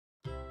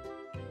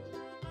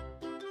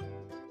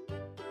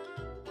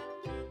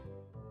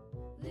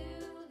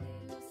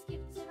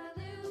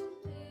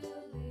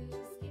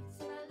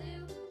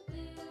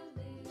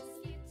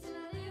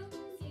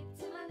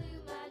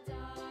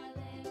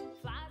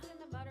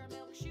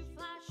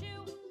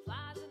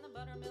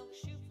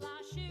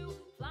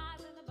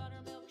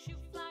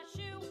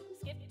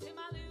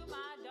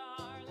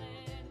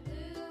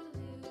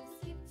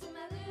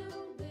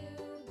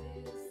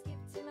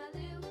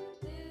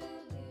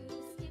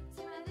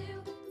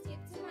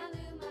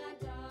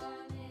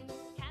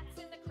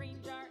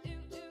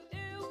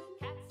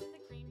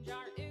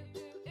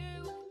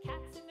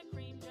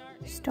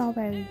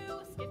Strawberry.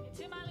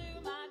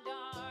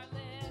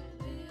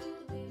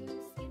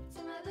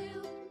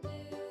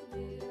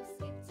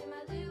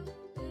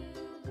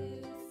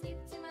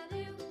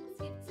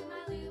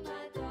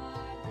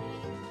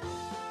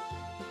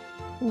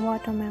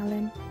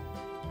 Watermelon.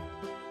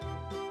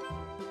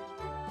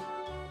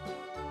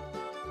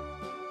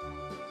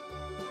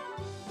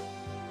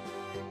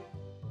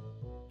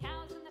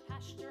 Cows in the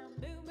pasture,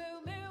 moo moo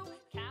moo.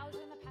 Cows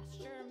in the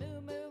pasture,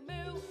 moo moo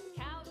moo.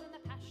 Cows in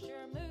the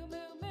pasture, moo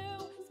moo moo.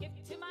 Skip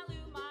to my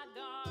loo, my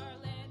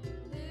darling.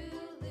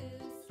 Loo loo,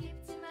 skip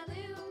to my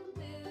loo.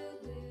 Loo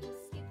loo,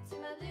 skip to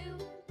my loo.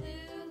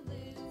 Loo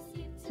loo,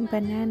 skip to my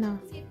Banana.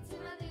 loo. Skip to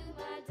my loo,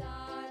 my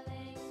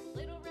darling.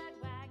 Little red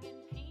wagon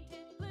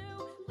painted blue.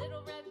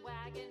 Little red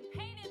wagon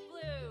painted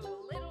blue.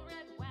 Little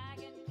red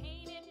wagon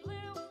painted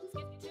blue.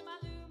 Skip to my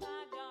loo,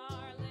 my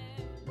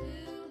darling.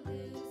 Loo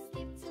loo,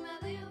 skip to my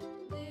loo.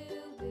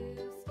 Loo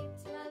loo, skip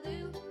to my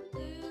loo.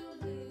 Loo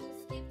loo,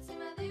 skip to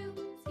my loo.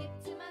 Skip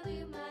to my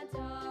loo, my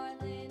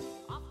darling.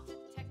 Off to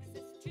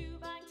Texas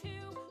 2x2.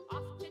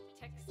 Off to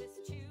Texas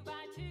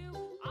 2x2.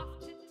 Off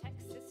to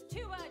Texas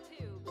 2x2.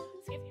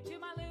 Skip to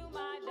my loo,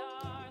 my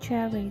darling.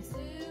 Cherries.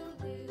 Loo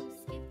loo,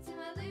 skip to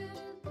my loo.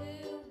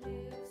 Loo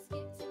loo,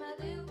 skip to my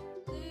loo.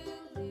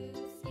 Loo loo,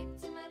 skip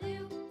to my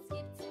loo.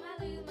 Skip to my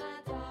loo, my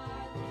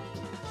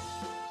darling.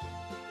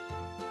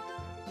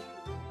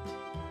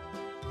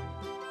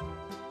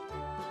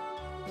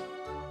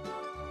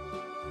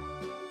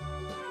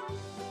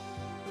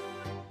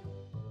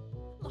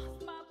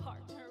 Lost my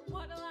partner,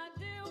 what'll I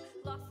do?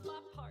 Lost my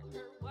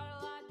partner,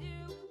 what'll I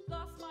do?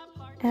 Lost my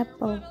partner,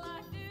 Apple. what'll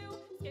I do?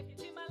 Skip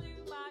to my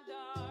loo, my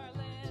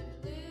darling.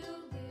 Loo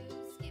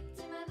loo, skip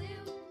to my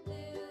loo.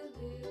 Loo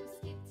loo,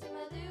 skip to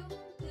my loo.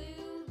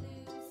 Loo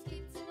loo,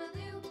 skip to my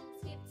loo.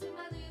 Skip to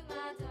my loo,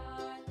 my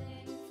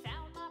darling.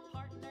 Found my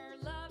partner,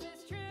 love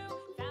is true.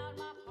 Found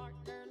my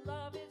partner,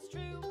 love is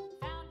true.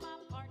 Found my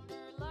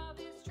partner, love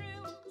is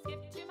true.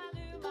 Skip to my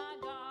loo, my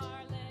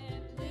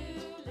darling.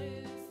 Loo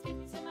loo, skip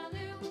to my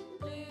loo.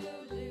 Loo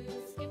loo,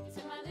 skip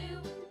to my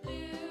loo.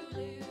 Loo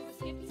loo,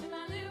 skip to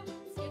my loo.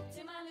 Skip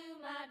to my loo,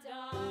 my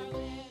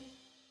darling.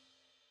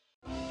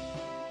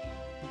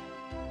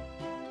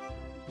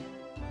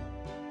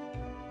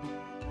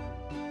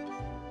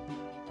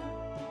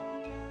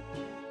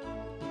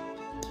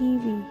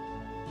 Kiwi.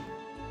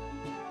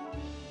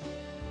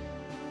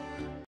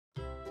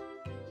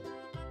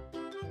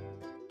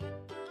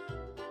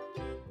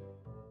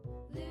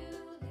 Loo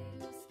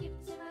loo, skip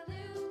to my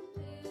loo.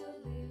 Loo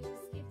loo,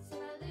 skip to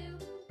my loo.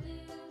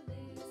 Loo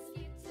loo,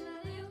 skip to my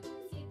loo.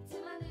 Skip to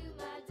my loo,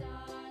 my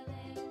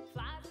darling.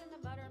 Flies in the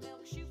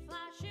buttermilk shoe,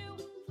 fly shoe.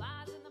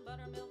 Flies in the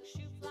buttermilk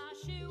shoe, fly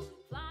shoe.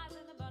 Flies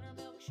in the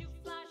buttermilk shoe,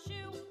 fly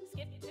shoe.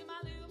 Skip to my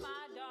loo,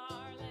 my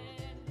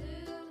darling.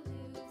 Loo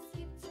loo,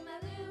 skip to my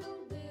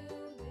loo.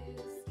 Loo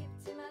loo, skip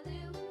to my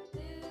loo.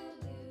 Loo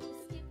loo,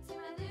 skip to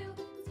my loo.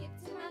 Skip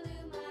to my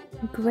loo, my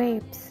darling.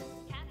 Grapes.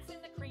 Cats in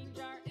the cream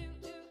jar, ooh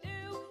ooh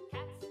ooh.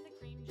 Cats in the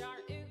cream jar,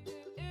 ooh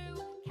ooh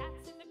ooh.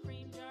 Cats in the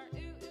cream jar,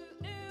 ooh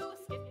ooh ooh.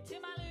 Skip to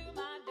my loo,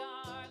 my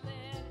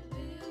darling.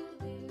 Loo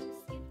loo,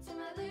 skip to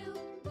my loo.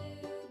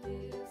 Loo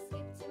loo,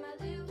 skip to my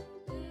loo.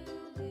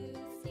 Loo loo,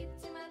 skip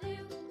to my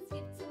loo.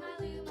 Skip to my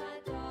loo, my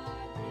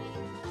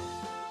darling.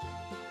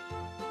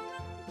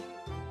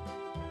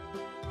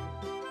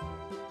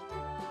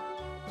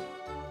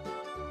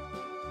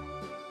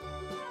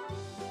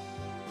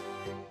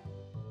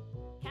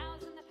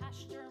 Cows in the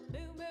pasture,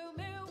 moo moo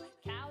moo.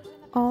 Cows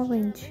in the pasture,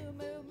 Orange. moo